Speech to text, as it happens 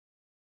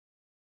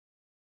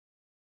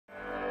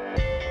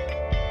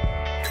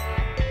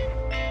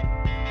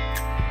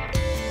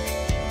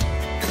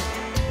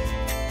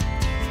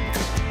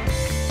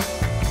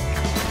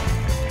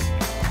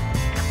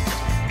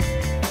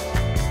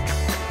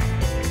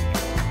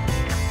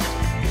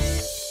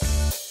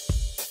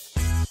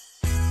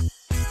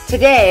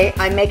Today,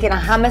 I'm making a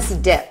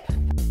hummus dip.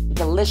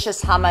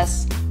 Delicious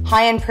hummus,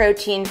 high in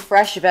protein,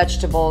 fresh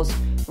vegetables,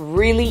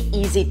 really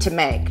easy to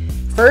make.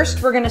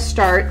 First, we're gonna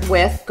start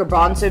with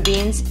garbanzo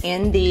beans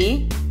in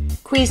the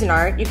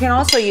Cuisinart. You can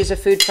also use a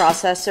food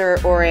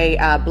processor or a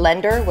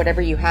blender,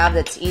 whatever you have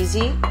that's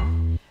easy.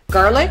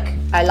 Garlic,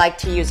 I like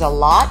to use a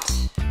lot.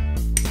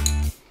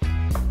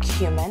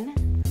 Cumin,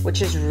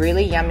 which is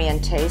really yummy in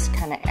taste,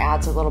 kind of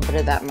adds a little bit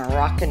of that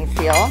Moroccan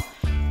feel.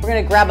 We're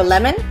gonna grab a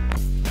lemon.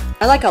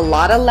 I like a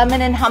lot of lemon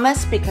in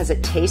hummus because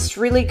it tastes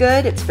really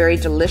good. It's very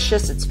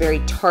delicious, it's very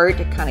tart,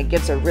 it kind of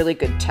gives a really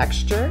good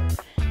texture.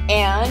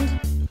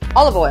 And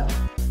olive oil.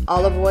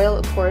 Olive oil,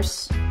 of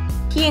course,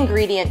 key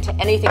ingredient to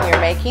anything you're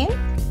making.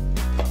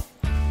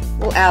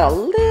 We'll add a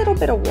little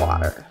bit of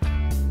water.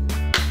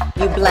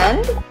 You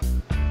blend.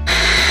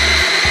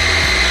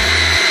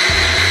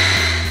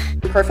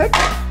 Perfect.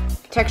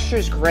 Texture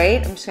is great.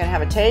 I'm just gonna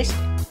have a taste.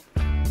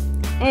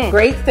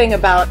 Great thing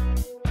about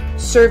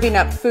serving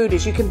up food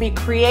is you can be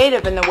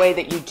creative in the way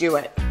that you do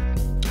it.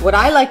 What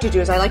I like to do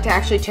is I like to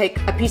actually take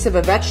a piece of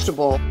a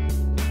vegetable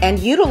and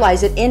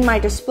utilize it in my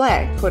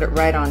display. Put it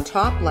right on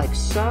top like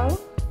so.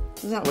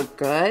 Doesn't that look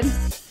good?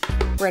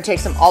 We're gonna take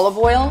some olive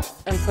oil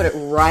and put it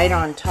right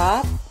on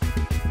top.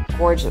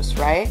 Gorgeous,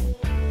 right?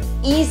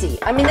 Easy.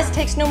 I mean, this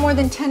takes no more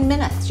than 10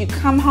 minutes. You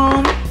come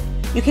home,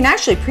 you can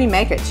actually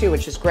pre-make it too,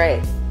 which is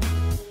great.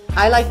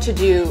 I like to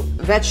do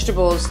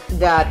vegetables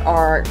that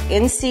are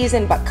in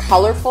season but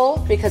colorful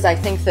because I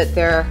think that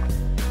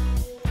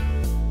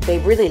they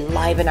really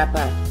liven up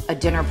a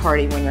dinner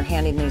party when you're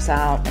handing these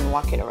out and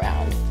walking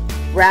around.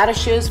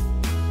 Radishes,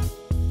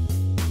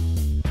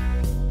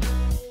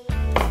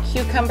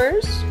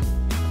 cucumbers,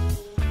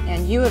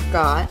 and you have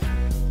got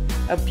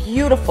a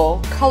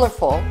beautiful,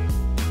 colorful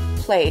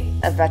plate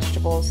of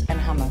vegetables and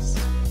hummus.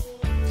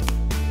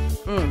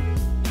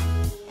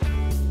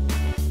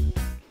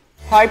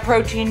 High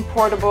protein,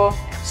 portable.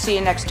 See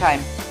you next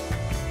time.